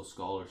 Like there's no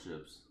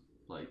scholarships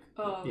like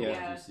you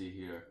see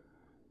here.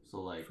 So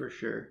like for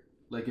sure.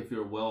 Like if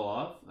you're well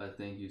off, I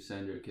think you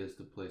send your kids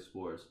to play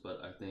sports, but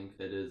I think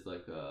it is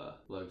like a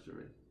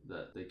luxury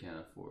that they can't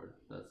afford.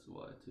 That's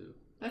why too.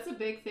 That's a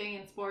big thing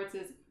in sports,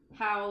 is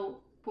how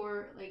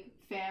poor like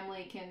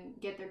family can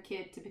get their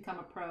kid to become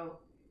a pro.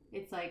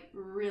 It's like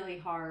really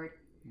hard.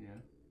 Yeah.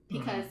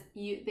 Because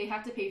they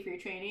have to pay for your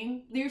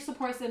training. Your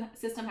support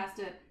system has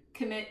to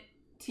commit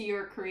to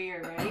your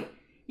career, right?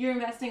 You're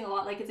investing a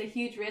lot. Like, it's a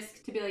huge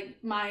risk to be like,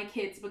 my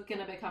kid's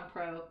gonna become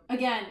pro.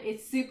 Again,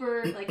 it's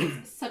super, like,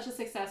 it's such a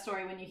success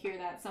story when you hear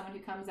that, someone who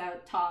comes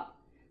out top.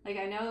 Like,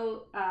 I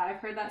know, I've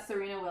heard that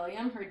Serena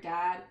Williams, her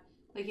dad,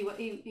 like,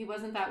 he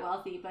wasn't that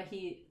wealthy, but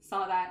he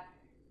saw that,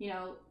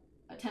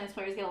 tennis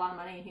players get a lot of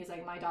money, and he's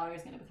like, my daughter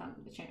is going to become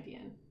the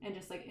champion, and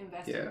just like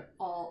invested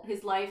all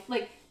his life,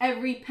 like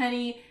every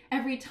penny,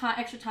 every time,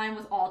 extra time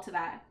was all to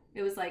that.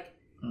 It was like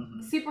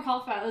super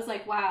helpful. It was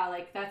like, wow,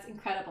 like that's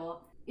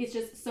incredible. It's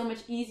just so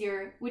much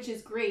easier, which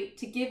is great,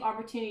 to give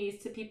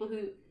opportunities to people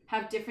who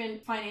have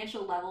different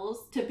financial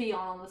levels to be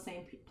on the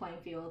same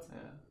playing field.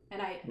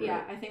 And I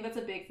think that's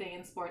a big thing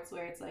in sports,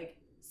 where it's like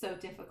so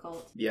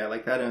difficult. Yeah,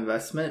 like that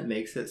investment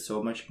makes it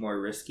so much more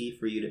risky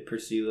for you to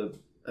pursue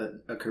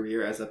a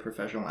career as a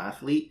professional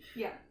athlete,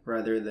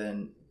 rather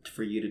than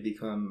for you to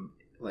become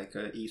like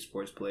an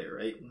esports player,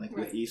 right? Like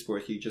with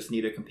esports, you just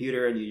need a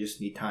computer and you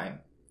just need time.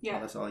 Yeah,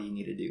 that's all you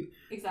need to do.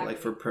 Exactly. But like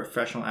for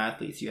professional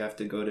athletes, you have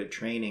to go to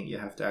training. You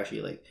have to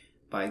actually like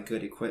buy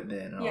good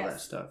equipment and all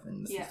that stuff.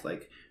 And it's just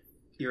like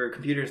your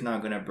computer's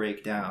not going to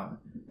break down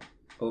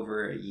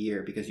over a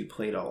year because you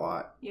played a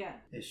lot. Yeah.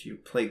 If you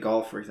play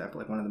golf, for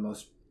example, like one of the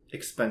most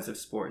expensive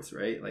sports,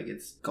 right? Like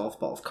it's golf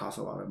balls cost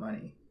a lot of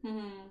money.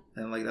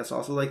 And like that's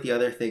also like the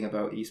other thing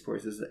about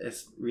esports is that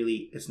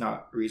it's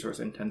not resource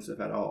intensive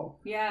at all.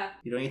 Yeah.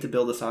 You don't need to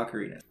build a soccer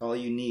arena. All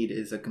you need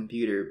is a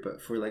computer. But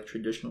for like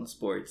traditional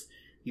sports,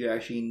 you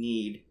actually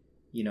need,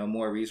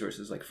 more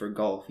resources. Like for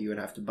golf, you would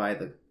have to buy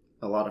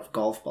a lot of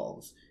golf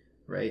balls,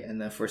 right?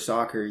 And then for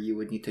soccer, you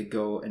would need to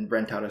go and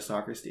rent out a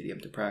soccer stadium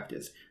to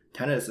practice.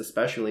 Tennis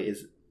especially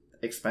is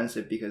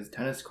expensive because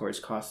tennis courts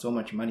cost so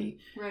much money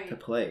to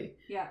play.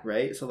 Yeah.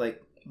 Right? So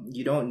like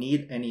you don't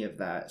need any of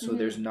that. So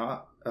there's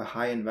not a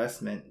high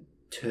investment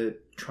to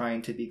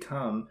trying to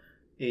become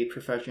a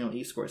professional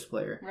esports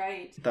player.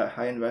 Right. That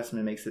high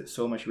investment makes it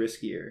so much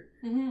riskier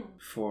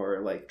for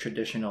like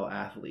traditional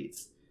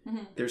athletes.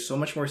 There's so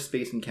much more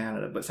space in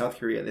Canada, but South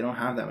Korea, they don't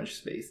have that much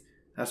space.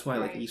 That's why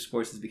like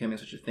esports is becoming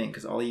such a thing,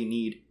 because all you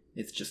need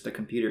is just a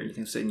computer and you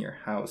can sit in your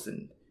house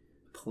and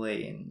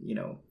play and,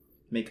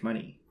 make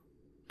money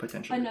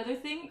potentially. Another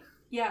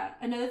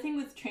thing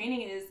with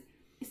training is,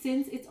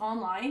 since it's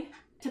online,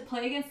 to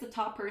play against the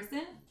top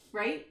person,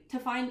 right? To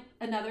find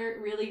another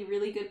really,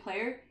 really good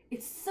player,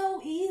 it's so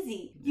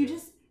easy.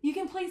 You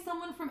can play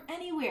someone from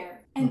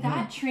anywhere. And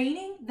that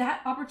training,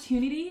 that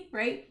opportunity,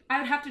 right? I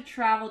would have to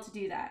travel to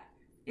do that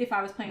if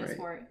I was playing a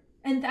sport.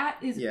 And that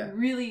is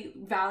really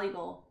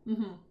valuable.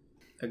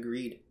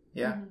 Agreed.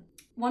 Yeah.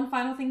 One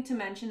final thing to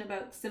mention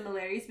about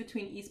similarities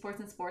between esports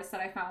and sports that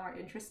I found more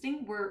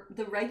interesting were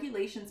the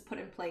regulations put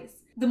in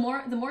place. The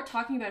more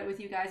talking about it with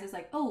you guys is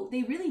like, oh,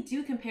 they really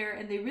do compare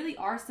and they really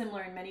are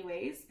similar in many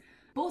ways.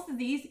 Both of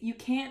these, you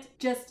can't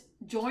just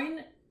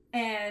join,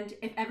 and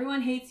if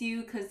everyone hates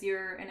you because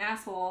you're an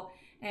asshole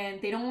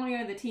and they don't want you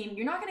on the team,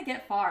 you're not going to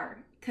get far,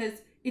 because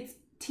it's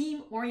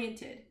team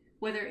oriented,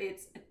 whether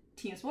it's a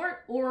team sport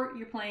or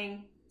you're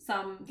playing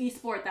some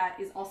esport that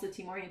is also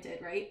team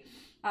oriented, right?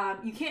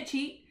 You can't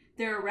cheat.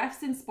 there are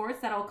refs in sports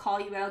that'll call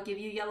you out, give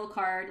you a yellow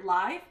card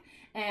live,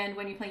 and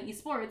when you're playing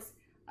esports,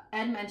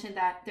 Ed mentioned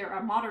that there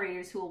are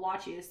moderators who will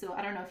watch you. So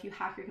I don't know if you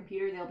hack your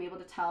computer, they'll be able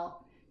to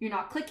tell you're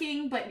not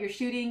clicking, but you're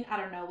shooting. I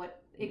don't know what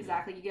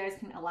exactly. You guys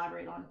can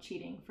elaborate on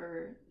cheating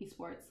for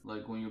esports.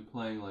 Like when you're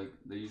playing, like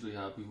they usually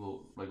have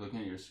people like looking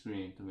at your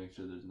screen to make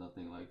sure there's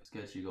nothing like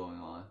sketchy going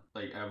on.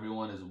 Like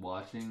everyone is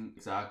watching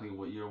exactly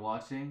what you're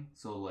watching,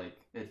 so like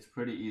it's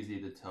pretty easy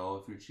to tell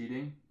if you're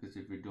cheating, because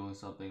if you're doing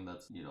something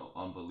that's, you know,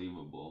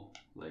 unbelievable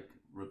like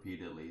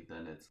repeatedly,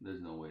 then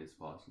there's no way it's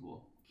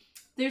possible.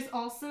 There's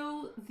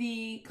also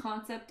the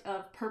concept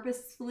of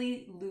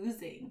purposefully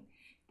losing,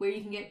 where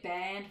you can get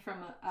banned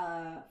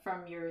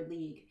from your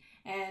league.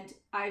 And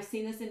I've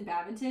seen this in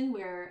badminton,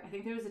 where I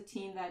think there was a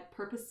team that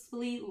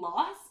purposefully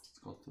lost. It's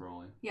called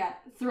throwing. Yeah,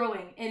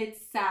 throwing. And it's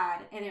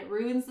sad, and it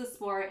ruins the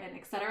sport, and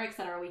et cetera, et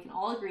cetera. We can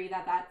all agree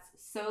that that's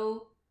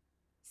so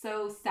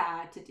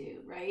sad to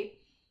do, right?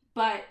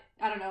 But,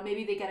 I don't know,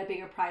 maybe they get a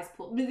bigger prize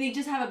pool. They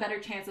just have a better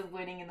chance of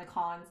winning in the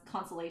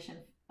consolation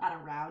at a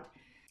round.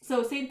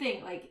 So same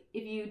thing, like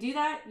if you do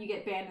that, you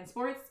get banned in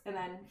sports, and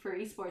then for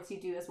esports you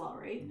do as well,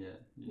 right?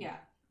 Yeah,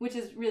 which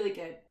is really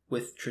good.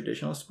 With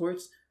traditional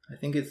sports, I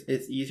think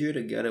it's easier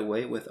to get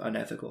away with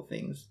unethical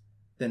things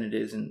than it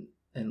is in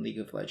League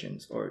of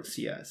Legends or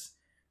CS.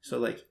 So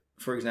like,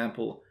 for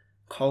example,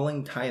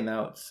 calling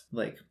timeouts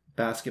like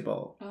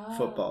basketball,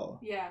 football,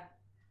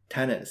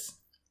 tennis.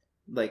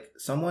 Like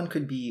someone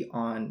could be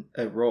on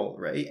a roll,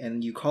 right?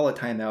 And you call a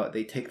timeout,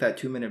 they take that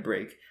 2-minute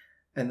break,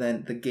 and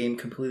then the game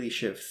completely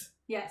shifts.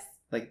 Yes.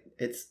 Like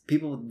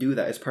people do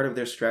that. It's part of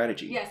their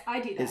strategy. Yes, I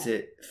do that. Is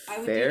it I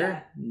would fair? do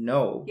that.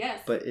 No.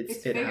 Yes. But it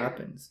fair.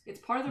 happens. It's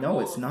part of the No,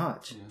 rules. it's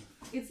not.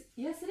 Yeah.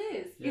 Yes, it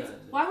is. Yeah.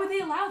 Why would they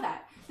allow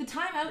that? The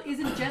timeout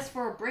isn't just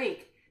for a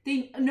break.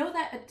 They know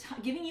that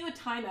giving you a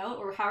timeout,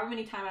 or however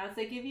many timeouts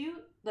they give you,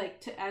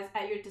 like as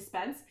at your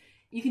dispense,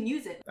 you can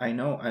use it. I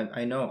know.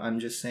 I'm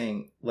just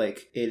saying,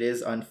 like, it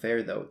is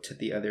unfair though to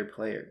the other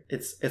player.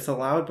 It's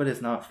allowed, but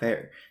it's not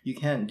fair. You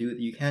can't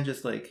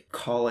just like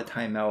call a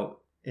timeout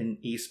in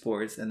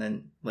esports and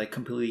then like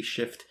completely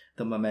shift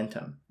the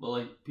momentum. But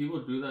like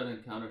people do that in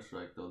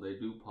Counter-Strike though. They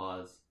do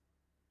pause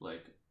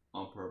like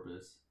on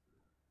purpose.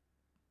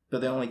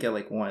 But they only get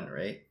like one,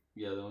 right?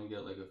 Yeah, they only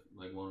get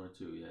like one or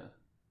two. Yeah.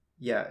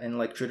 Yeah, and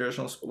like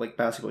traditional like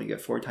basketball, you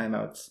get 4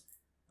 timeouts.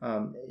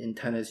 In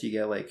tennis, you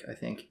get like, I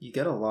think you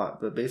get a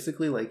lot, but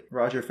basically like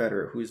Roger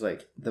Federer, who's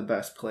like the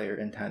best player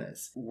in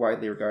tennis,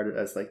 widely regarded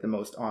as like the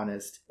most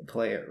honest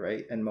player,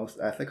 right, and most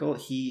ethical.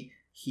 He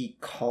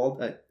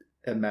called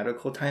a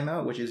medical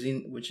timeout, which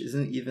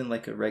isn't even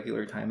like a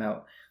regular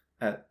timeout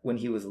when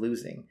he was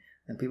losing,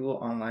 and people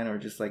online are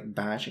just like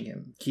bashing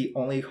him. He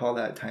only called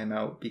that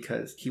timeout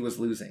because he was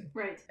losing,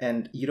 right?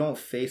 And you don't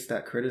face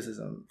that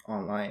criticism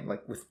online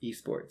like with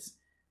esports,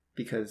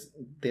 because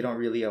they don't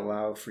really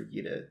allow for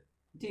you to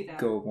do that.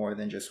 Go more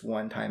than just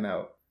one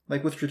timeout.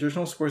 Like with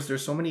traditional sports,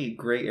 there's so many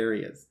gray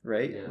areas,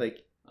 right? Yeah,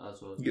 like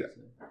that's what I was gonna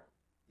say.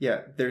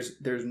 Yeah,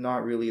 there's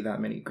not really that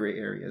many gray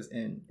areas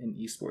in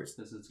esports.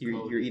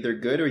 You're either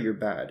good or you're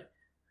bad.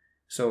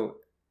 So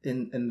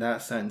in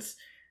that sense,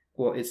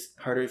 well, it's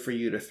harder for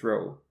you to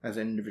throw as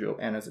an individual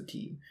and as a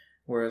team.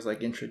 Whereas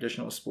like in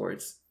traditional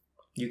sports,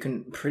 you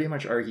can pretty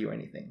much argue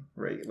anything,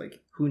 right?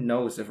 Like who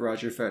knows if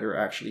Roger Federer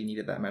actually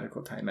needed that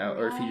medical timeout,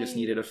 or if he just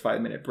needed a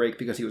 5-minute break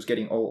because he was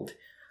getting old.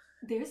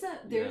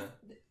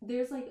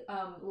 There's like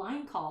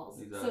line calls.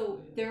 Exactly,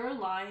 so there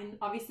are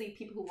obviously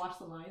people who watch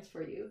the lines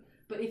for you,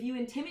 but if you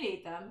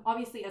intimidate them,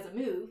 obviously as a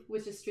move,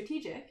 which is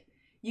strategic,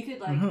 you could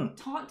like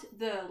taunt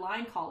the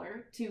line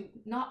caller to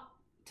not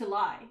to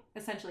lie,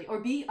 essentially, or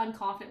be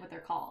unconfident with their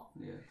call.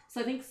 Yeah.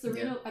 So I think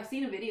I've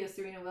seen a video,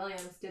 Serena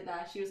Williams did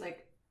that. She was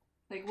like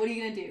what are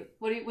you gonna do?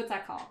 What's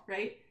that call,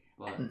 right?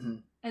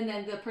 And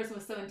then the person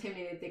was so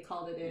intimidated they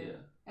called it in. Yeah.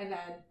 And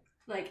then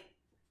like,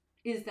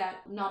 is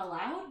that not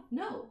allowed?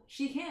 No,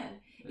 she can.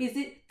 Is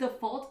it the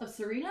fault of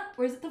Serena,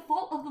 or is it the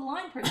fault of the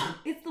line person?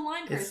 It's the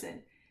line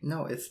person.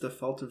 No, it's the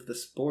fault of the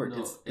sport.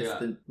 No,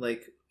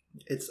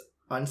 It's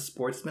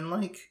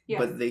unsportsmanlike, yes.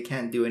 But they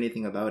can't do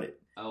anything about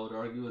it. I would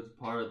argue it's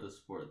part of the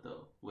sport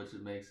though, which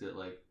makes it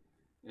like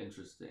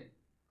interesting.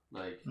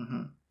 Like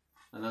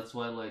and that's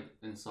why like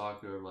in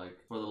soccer, like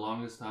for the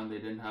longest time they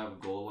didn't have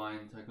goal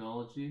line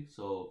technology,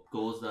 so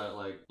goals that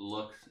like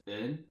looked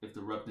in, if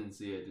the ref didn't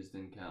see it, just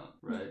didn't count,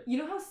 right? You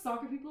know how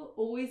soccer people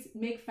always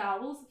make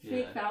fouls,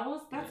 fake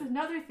fouls? That's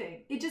another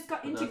thing. It just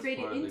got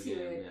integrated into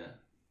it. Yeah.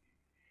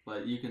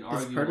 But you can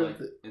argue like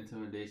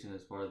intimidation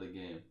is part of the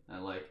game,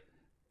 and like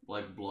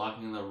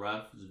blocking the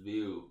ref's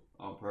view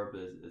on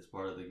purpose is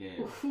part of the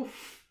game.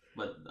 Oof.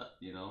 But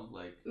you know,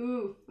 like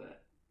oof.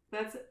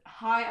 That's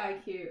high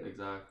IQ.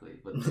 Exactly.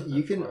 But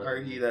you can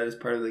argue that as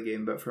part of the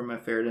game, but from a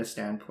fairness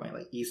standpoint,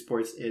 like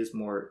esports is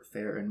more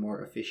fair and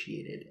more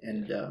officiated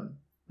and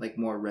like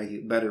more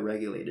better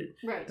regulated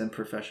than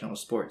professional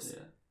sports.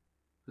 Yeah.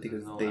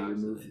 Because they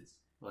remove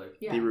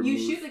you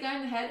shoot the guy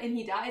in the head and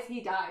he dies.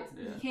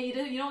 Yeah.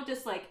 You don't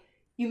just like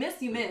you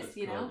miss,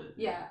 you know?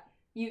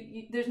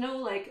 You there's no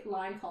like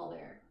line call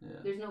there.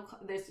 Yeah.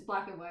 There's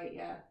black and white,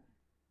 yeah.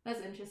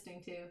 That's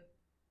interesting too.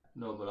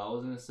 No, but I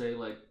was gonna say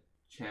like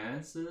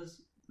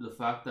chances. The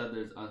fact that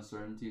there's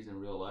uncertainties in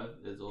real life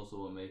is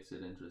also what makes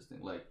it interesting.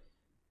 Like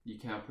you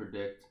can't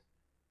predict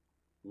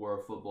where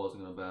a football is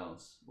gonna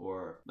bounce,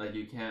 or like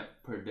you can't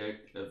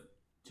predict if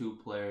two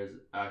players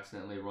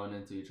accidentally run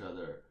into each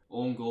other.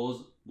 Own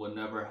goals would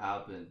never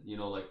happen. You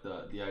know, like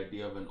the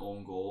idea of an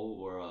own goal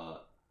or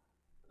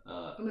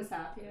A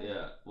mishap, yeah.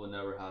 yeah would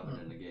never happen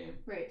in a game.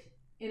 Right.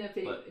 In a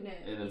video, But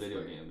in a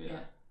video game,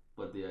 yeah.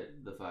 But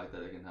the fact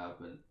that it can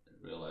happen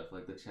in real life,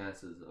 like the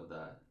chances of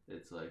that,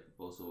 it's like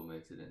also what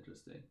makes it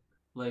interesting.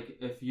 Like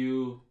if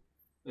you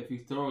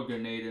throw a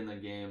grenade in a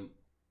game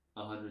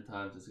 100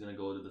 times, it's gonna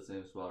go to the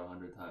same spot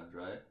 100 times,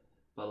 right?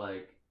 But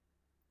like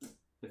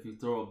if you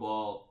throw a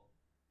ball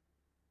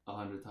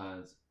 100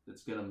 times,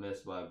 it's gonna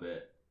miss by a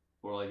bit.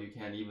 Or like you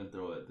can't even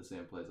throw it the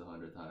same place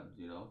 100 times,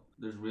 you know?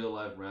 There's real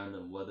life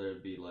random, whether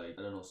it be like,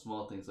 I don't know,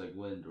 small things like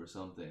wind or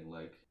something,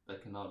 like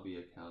that cannot be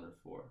accounted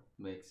for.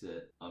 Makes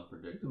it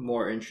unpredictable.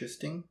 More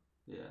interesting.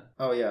 Yeah.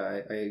 Oh yeah,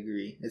 I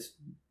agree. It's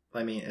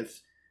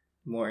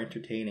more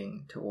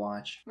entertaining to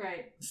watch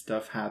Right.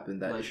 stuff happen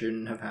that Like-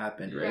 shouldn't have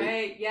happened, right?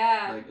 Right.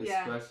 Yeah. Like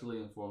yeah. especially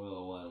in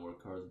Formula One where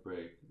cars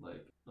break,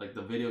 like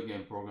the video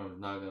game program is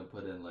not gonna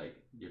put in like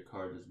your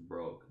car just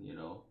broke, you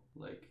know,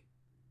 like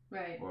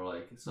Right. or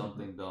like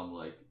something dumb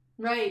like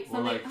Right. or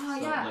Something. like Oh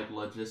yeah. like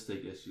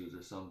logistic issues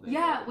or something.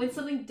 Yeah. like- When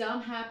something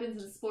dumb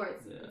happens in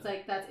sports, Yeah. it's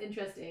like that's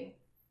interesting.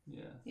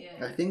 yeah.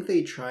 Yeah. I think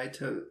they try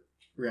to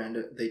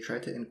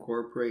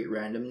incorporate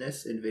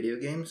randomness in video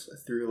games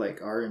through like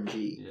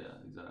RNG, Yeah,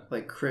 exactly.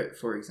 like crit,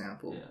 for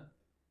example, yeah,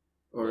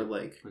 or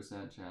like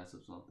percent chance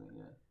of something.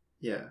 Yeah,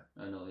 yeah.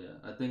 I know. Yeah,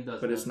 I think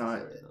that's. But it's not-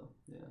 necessary, though.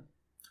 Yeah.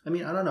 I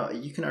mean, I don't know.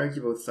 You can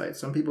argue both sides.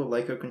 Some people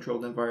like a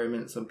controlled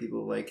environment. Some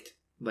people like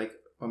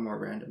a more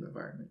random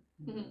environment.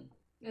 Mhm.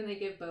 And they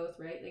give both,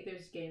 right? Like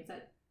there's games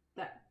that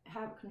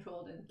have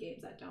controlled and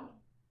games that don't.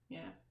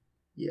 Yeah.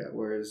 Yeah.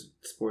 Whereas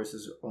sports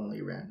is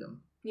only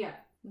random. Yeah.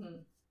 Mm-hmm.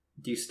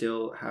 Do you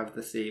still have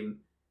the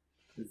same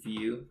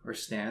view or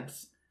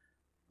stance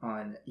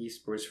on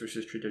esports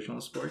versus traditional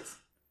sports?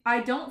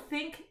 I don't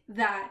think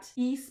that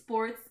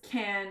esports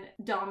can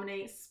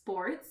dominate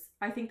sports.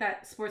 I think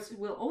that sports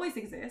will always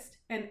exist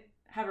and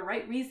have a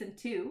right reason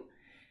to.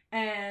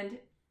 And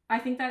I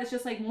think that it's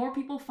just like more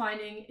people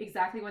finding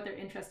exactly what they're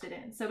interested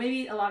in. So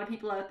maybe a lot of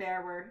people out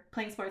there were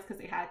playing sports because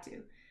they had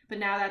to. But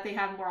now that they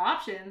have more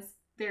options,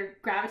 they're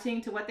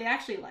gravitating to what they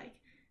actually like.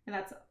 And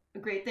that's a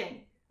great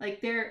thing. Like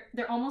they're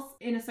almost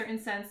in a certain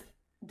sense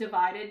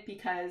divided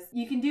because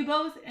you can do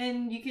both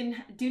and you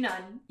can do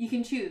none. You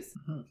can choose.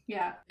 Mhm.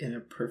 Yeah. In a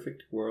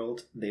perfect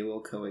world, they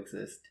will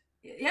coexist.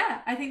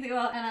 Yeah, I think they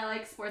will. And I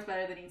like sports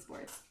better than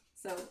esports.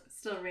 So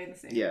still remain the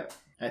same. Yeah,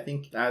 I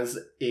think as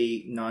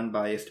a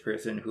non-biased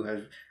person who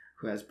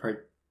has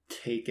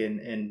partaken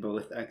in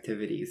both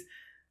activities,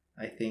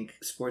 I think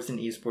sports and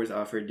esports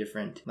offer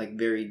different, like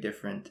very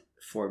different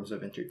forms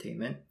of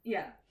entertainment.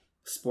 Yeah.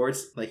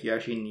 Sports, like you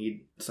actually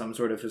need some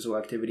sort of physical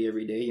activity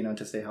every day, you know,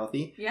 to stay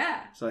healthy.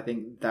 Yeah. So I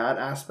think that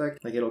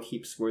aspect, like it'll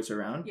keep sports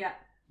around. Yeah.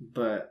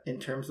 But in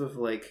terms of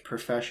like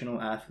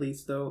professional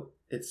athletes though,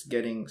 it's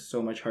getting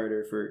so much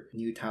harder for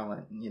new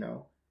talent, you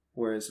know,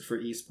 whereas for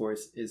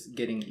esports it's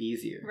getting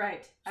easier.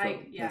 Right. So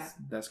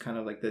that's kind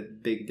of like the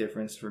big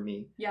difference for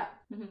me. Yeah.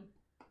 Mm-hmm.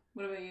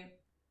 What about you?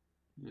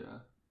 Yeah,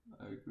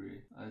 I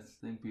agree. I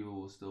think people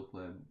will still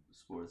play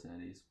sports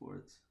and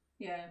esports.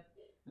 Yeah.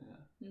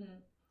 Yeah. Mm-hmm.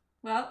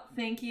 Well,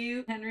 thank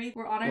you, Henry.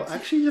 We're honored. Well,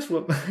 actually, just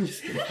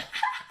kidding.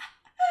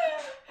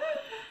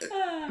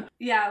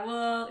 Yeah,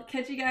 we'll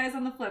catch you guys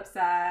on the flip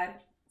side.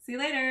 See you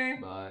later.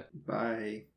 Bye. Bye.